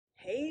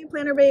Hey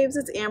Planner Babes,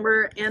 it's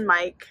Amber and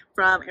Mike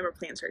from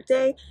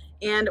AmberPlansHerDay,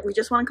 and we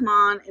just want to come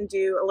on and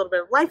do a little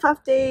bit of life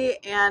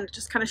update and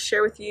just kind of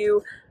share with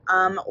you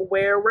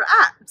where we're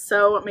at.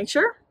 So make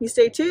sure you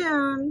stay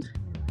tuned.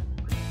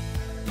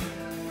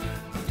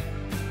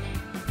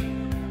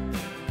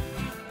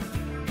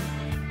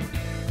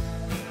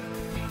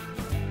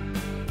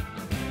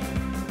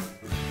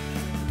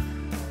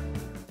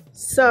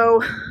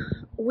 So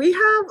we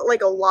have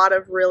like a lot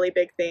of really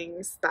big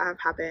things that have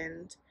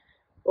happened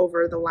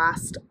over the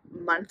last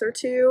month or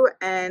two,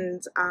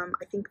 and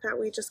I think that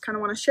we just kind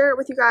of want to share it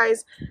with you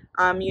guys.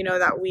 You know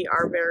that we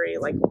are very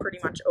like pretty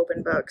much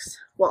open books.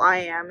 Well, I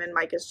am, and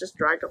Mike is just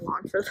dragged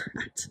along for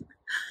that.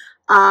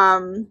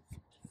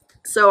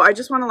 So I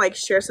just want to like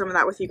share some of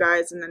that with you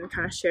guys, and then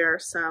kind of share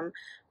some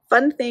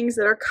fun things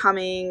that are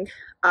coming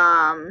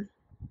to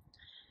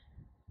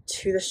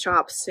the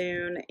shop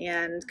soon,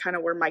 and kind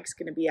of where Mike's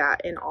going to be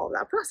at in all of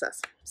that process.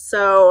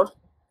 So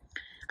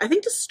I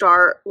think to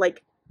start,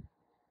 like,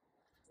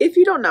 if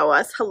you don't know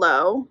us,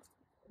 hello,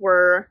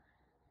 we're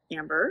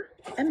Amber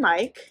and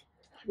Mike.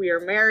 We are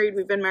married.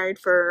 We've been married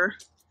for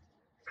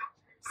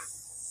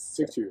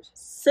 6 years.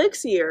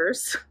 6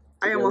 years.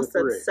 I almost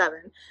said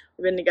 7.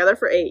 We've been together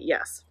for 8,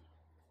 yes.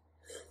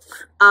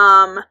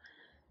 And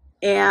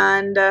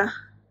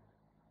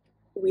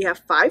we have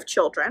 5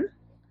 children.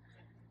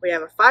 We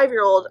have a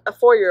 5-year-old, a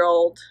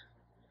 4-year-old,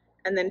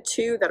 and then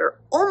 2 that are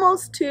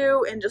almost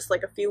 2 in just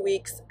like a few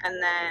weeks,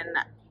 and then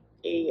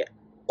a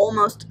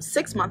almost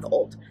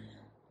 6-month-old.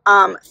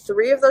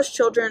 3 of those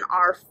children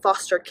are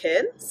foster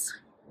kids,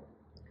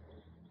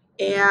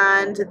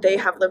 and they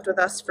have lived with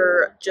us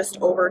for just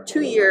over 2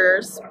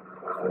 years.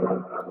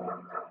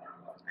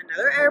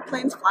 Another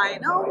airplane's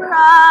flying over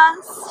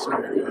us.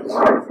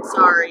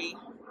 Sorry.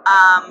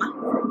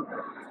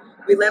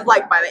 We live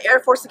like by the Air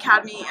Force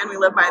Academy, and we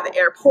live by the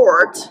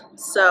airport,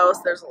 so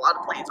there's a lot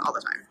of planes all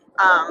the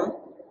time.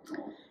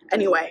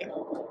 Anyway,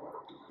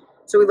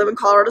 so we live in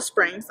Colorado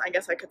Springs, I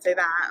guess I could say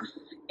that.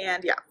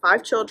 And yeah,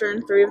 5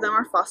 children, 3 of them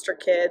are foster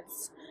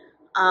kids.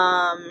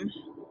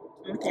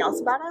 Anything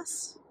else about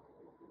us?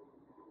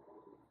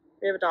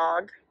 We have a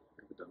dog.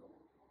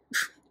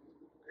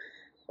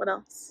 What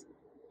else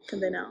can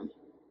they know?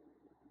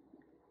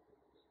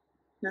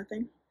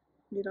 Nothing?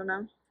 You don't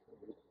know?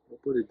 We're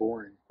pretty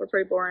boring. We're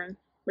pretty boring.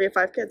 We have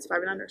 5 kids, 5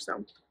 and under,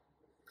 so.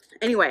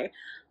 Anyway,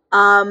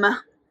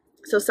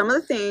 so some of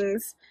the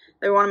things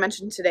that we want to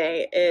mention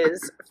today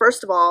is,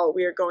 first of all,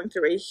 we are going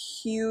through a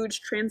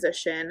huge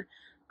transition.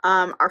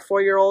 Our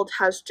 4-year-old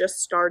has just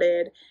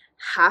started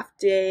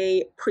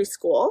half-day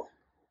preschool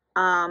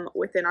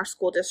within our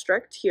school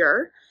district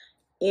here,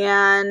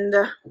 and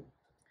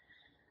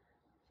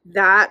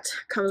that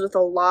comes with a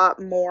lot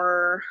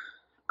more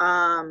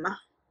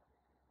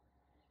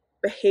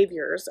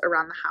behaviors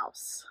around the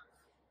house.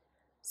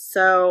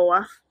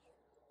 So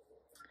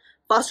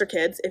foster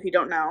kids, if you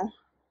don't know,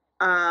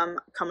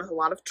 come with a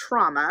lot of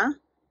trauma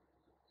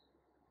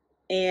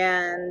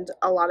and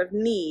a lot of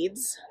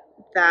needs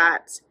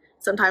that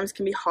sometimes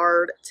can be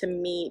hard to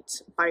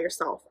meet by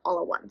yourself all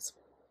at once.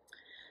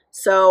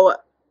 So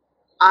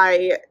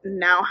I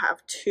now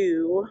have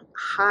 2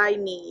 high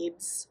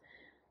needs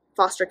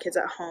foster kids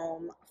at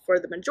home for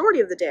the majority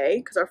of the day,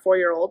 because our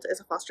 4-year-old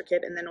is a foster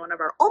kid, and then one of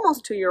our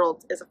almost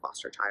 2-year-olds is a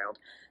foster child.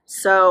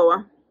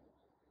 So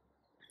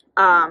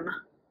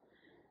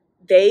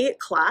they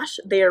clash.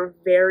 They are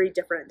very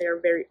different. They are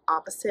very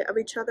opposite of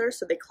each other,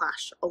 so they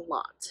clash a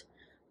lot.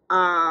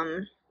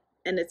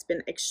 And it's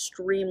been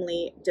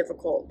extremely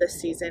difficult this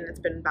season. It's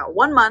been about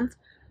 1 month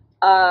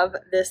of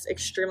this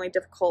extremely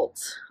difficult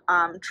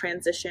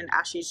transition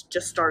as she's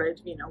just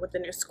started, you know, with the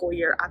new school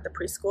year at the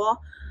preschool.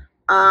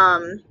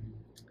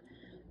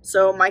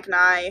 So Mike and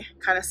I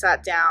kind of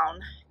sat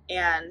down,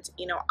 and,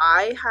 you know,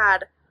 I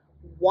had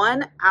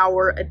 1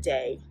 hour a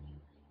day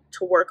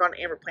to work on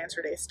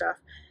AmberPlansHerDay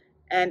stuff.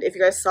 And if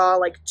you guys saw,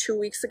 like 2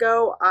 weeks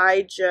ago,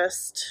 I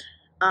just,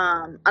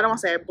 I don't want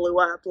to say I blew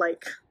up.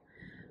 Like,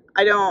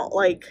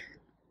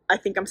 I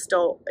think I'm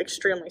still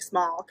extremely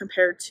small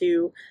compared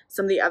to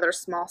some of the other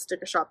small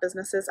sticker shop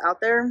businesses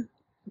out there.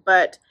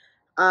 But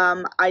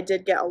I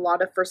did get a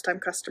lot of first-time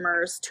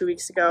customers 2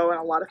 weeks ago, and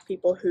a lot of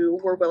people who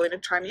were willing to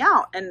try me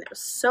out, and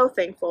so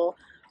thankful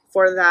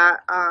for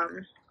that.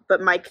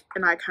 But Mike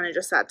and I kind of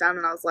just sat down,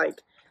 and I was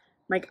like,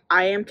 Mike,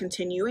 I am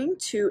continuing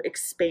to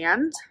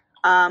expand.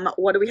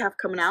 What do we have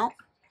coming out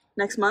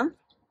next month?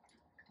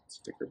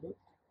 Sticker book?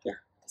 Yeah,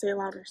 say it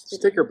louder.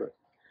 Sticker book.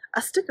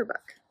 A sticker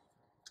book.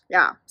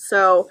 Yeah,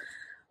 so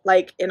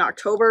like in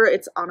October,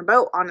 it's on a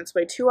boat on its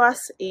way to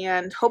us,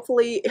 and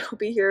hopefully it'll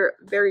be here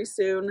very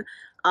soon.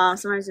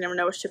 Sometimes you never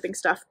know with shipping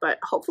stuff, but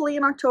hopefully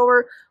in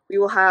October we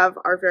will have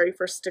our very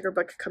first sticker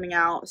book coming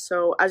out.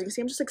 So as you can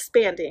see, I'm just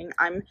expanding.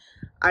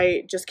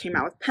 I just came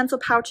out with pencil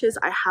pouches.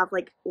 I have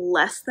like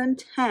less than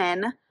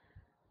 10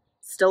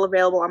 still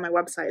available on my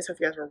website. So if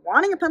you guys are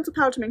wanting a pencil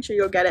pouch, make sure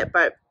you go get it.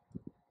 But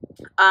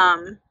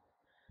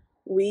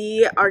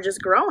we are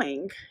just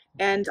growing,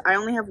 and I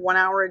only have 1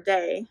 hour a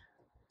day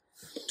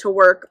to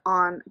work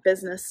on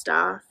business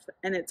stuff,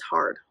 and it's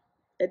hard.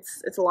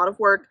 It's a lot of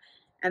work,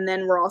 And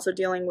then we're also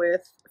dealing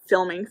with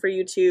filming for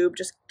YouTube,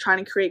 just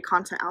trying to create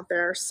content out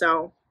there.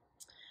 So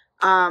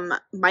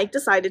Mike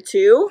decided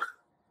to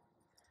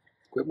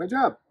Quit my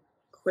job.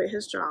 quit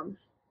his job.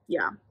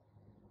 Yeah.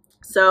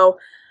 So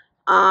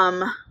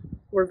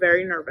we're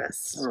very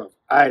nervous. I don't know if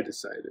I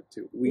decided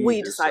to.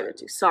 We decided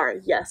to.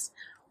 Sorry. Yes.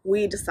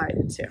 We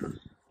decided to.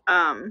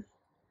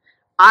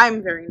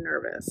 I'm very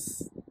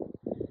nervous.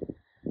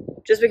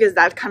 Just because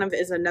that kind of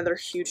is another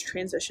huge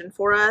transition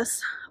for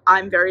us.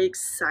 I'm very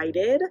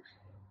excited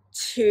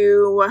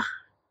to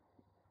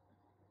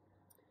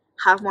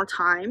have more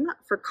time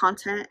for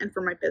content and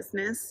for my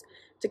business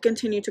to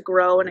continue to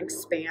grow and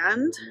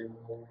expand.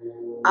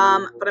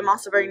 But I'm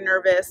also very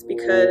nervous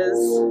because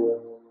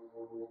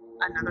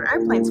another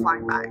airplane's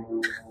flying by.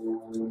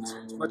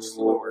 It's much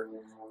slower.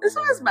 This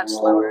one is much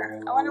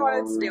slower. I wonder what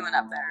it's doing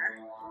up there.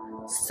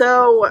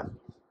 So,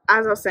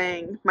 as I was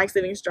saying, Mike's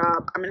leaving his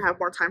job. I'm going to have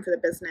more time for the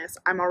business.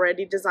 I'm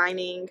already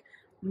designing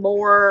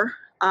more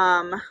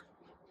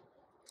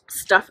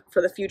stuff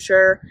for the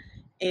future,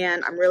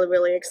 and I'm really,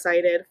 really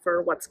excited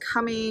for what's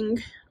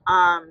coming.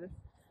 And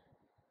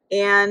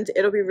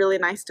it'll be really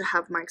nice to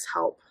have Mike's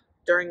help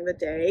during the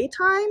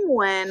daytime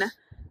when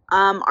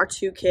our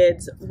two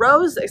kids,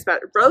 Rose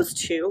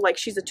 2, like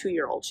she's a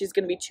 2-year-old. She's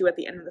going to be 2 at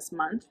the end of this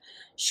month.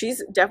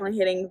 She's definitely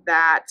hitting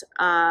that,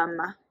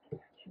 the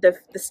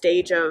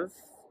stage of,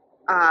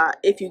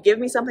 if you give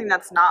me something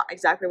that's not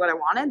exactly what I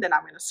wanted, then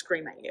I'm going to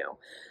scream at you.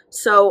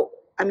 So,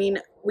 I mean,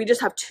 we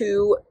just have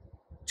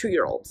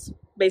 2-year-olds,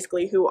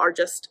 basically, who are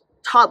just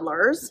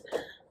toddlers.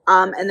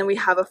 And then we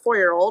have a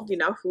 4-year-old, you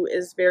know, who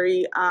is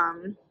very, I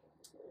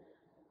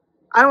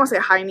don't want to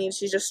say high needs.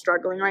 She's just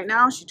struggling right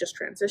now. She just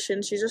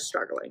transitioned. She's just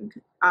struggling.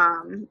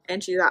 And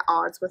she's at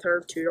odds with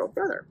her 2-year-old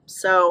brother.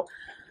 So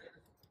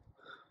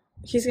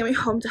he's going to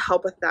be home to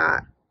help with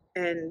that.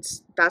 And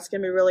that's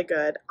going to be really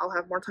good. I'll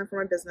have more time for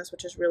my business,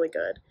 which is really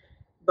good.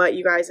 But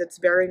you guys, it's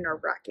very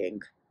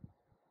nerve-wracking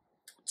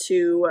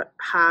to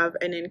have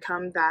an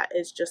income that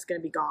is just going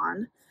to be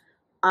gone.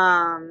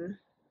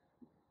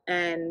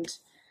 And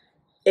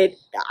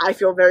I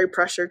feel very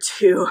pressured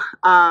to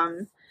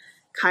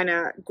kind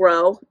of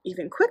grow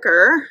even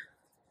quicker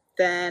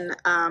than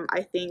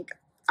I think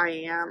I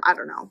am. I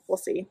don't know. We'll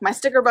see. My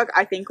sticker book,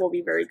 I think, will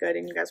be very good,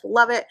 and you guys will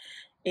love it.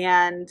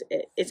 And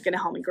it's going to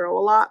help me grow a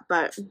lot.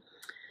 But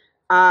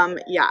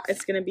yeah,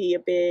 it's going to be a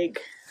big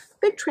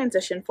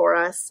transition for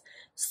us.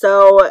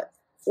 So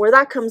where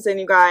that comes in,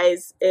 you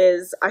guys,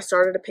 is I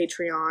started a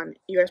Patreon.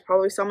 You guys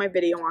probably saw my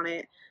video on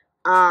it.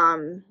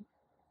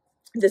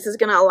 This is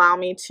going to allow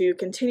me to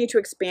continue to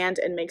expand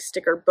and make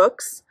sticker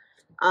books.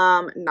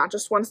 Not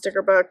just one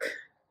sticker book.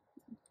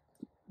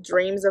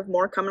 Dreams of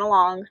more coming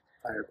along.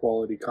 Higher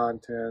quality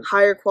content.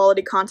 Higher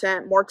quality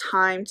content. More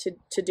time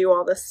to do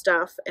all this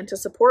stuff and to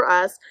support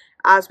us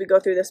as we go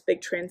through this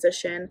big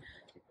transition.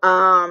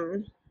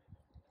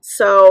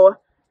 So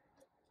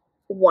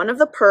one of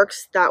the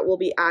perks that will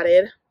be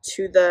added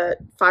to the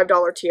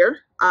 $5 tier,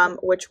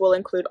 which will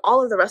include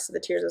all of the rest of the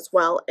tiers as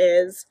well,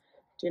 is,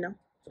 do you know?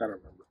 I don't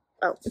remember.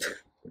 Oh,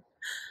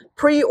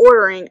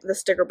 pre-ordering the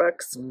sticker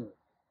books.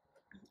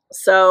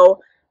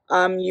 So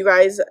you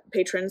guys,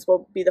 patrons,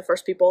 will be the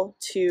first people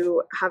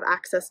to have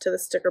access to the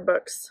sticker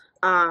books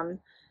that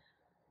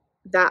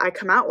I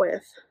come out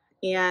with.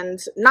 And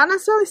not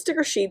necessarily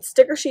sticker sheets.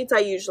 Sticker sheets I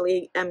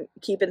usually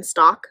keep in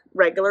stock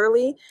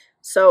regularly.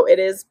 So it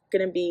is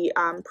going to be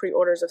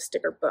pre-orders of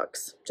sticker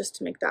books, just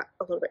to make that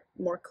a little bit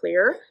more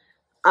clear.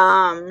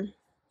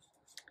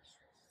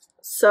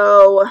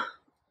 So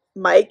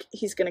Mike,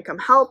 he's going to come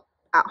help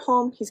at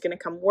home. He's going to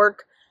come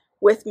work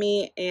with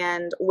me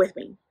and with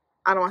me.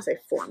 I don't want to say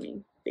for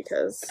me,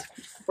 because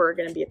we're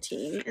going to be a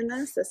team in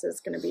this. This is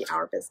going to be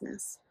our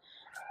business.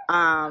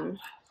 And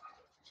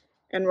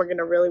we're going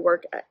to really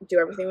do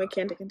everything we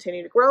can to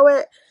continue to grow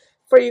it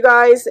for you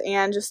guys.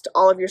 And just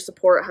all of your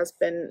support has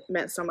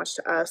meant so much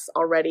to us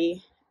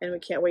already. And we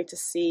can't wait to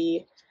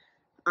see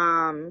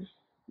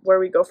where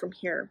we go from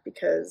here,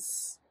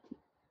 because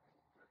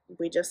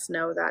we just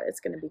know that it's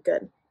going to be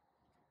good.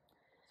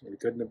 We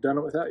couldn't have done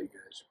it without you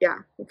guys.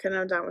 Yeah, we couldn't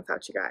have done it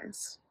without you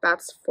guys.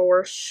 That's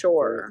for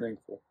sure. Very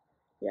thankful.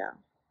 Yeah.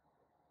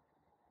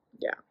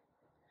 Yeah.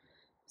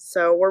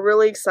 So we're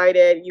really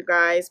excited, you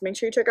guys. Make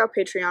sure you check out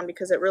Patreon,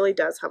 because it really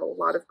does have a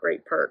lot of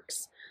great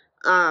perks.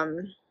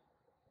 And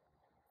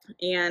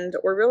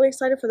we're really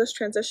excited for this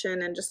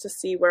transition and just to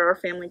see where our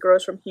family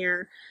grows from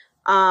here.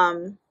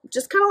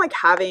 Just kind of like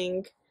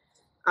having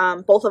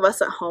both of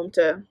us at home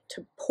to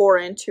pour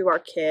into our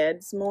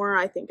kids more,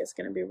 I think is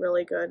going to be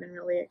really good and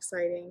really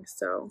exciting.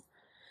 So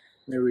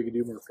maybe we could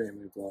do more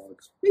family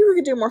vlogs. Maybe we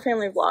could do more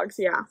family vlogs,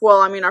 yeah.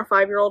 Well, I mean, our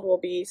 5-year-old will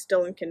be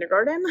still in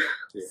kindergarten,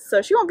 yeah.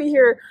 So she won't be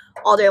here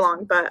all day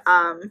long, but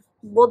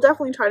we'll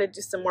definitely try to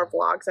do some more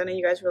vlogs. I know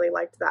you guys really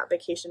liked that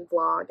vacation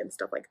vlog and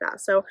stuff like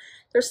that. So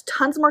there's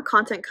tons more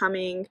content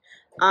coming.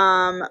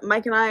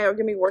 Mike and I are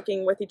going to be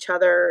working with each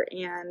other,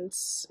 and,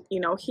 you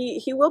know,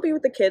 he will be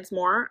with the kids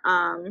more,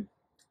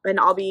 and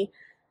I'll be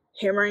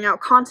hammering out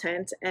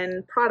content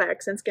and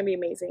products, and it's going to be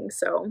amazing.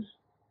 So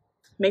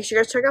make sure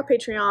you guys check out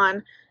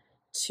Patreon.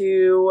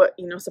 to,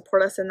 you know,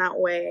 support us in that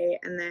way,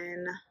 and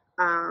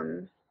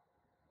then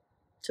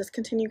just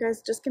continue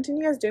guys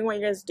doing what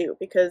you guys do,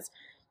 because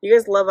you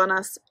guys love on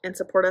us and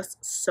support us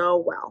so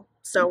well.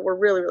 So we're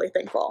really, really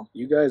thankful.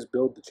 You guys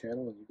build the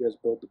channel and you guys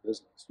build the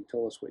business. You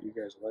tell us what you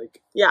guys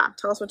like. Yeah,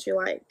 tell us what you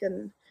like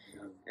and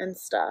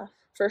stuff,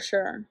 for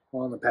sure.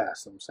 Well, in the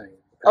past, I'm saying.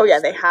 Oh yeah,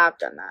 they have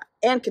done that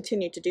and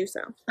continue to do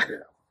so.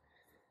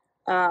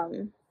 Yeah.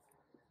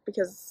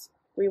 Because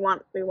we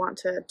want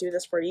to do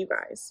this for you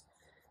guys,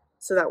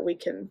 so that we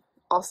can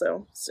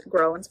also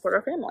grow and support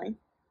our family.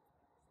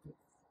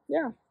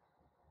 Yeah,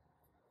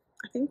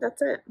 I think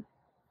that's it.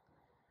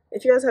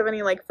 If you guys have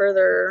any like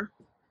further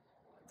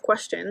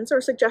questions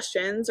or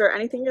suggestions or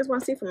anything you guys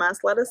want to see from us,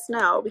 let us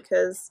know,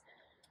 because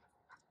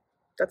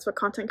that's what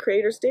content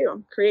creators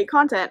do. Create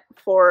content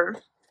for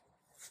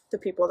the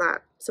people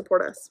that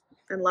support us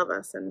and love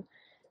us and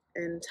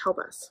help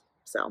us.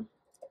 So,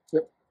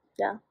 yep.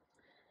 Yeah.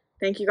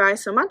 Thank you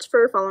guys so much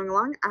for following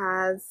along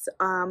as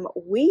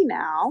we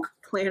now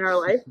plan our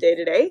life day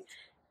to day.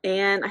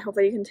 And I hope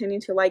that you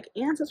continue to like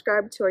and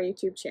subscribe to our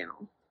YouTube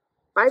channel.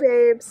 Bye,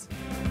 babes.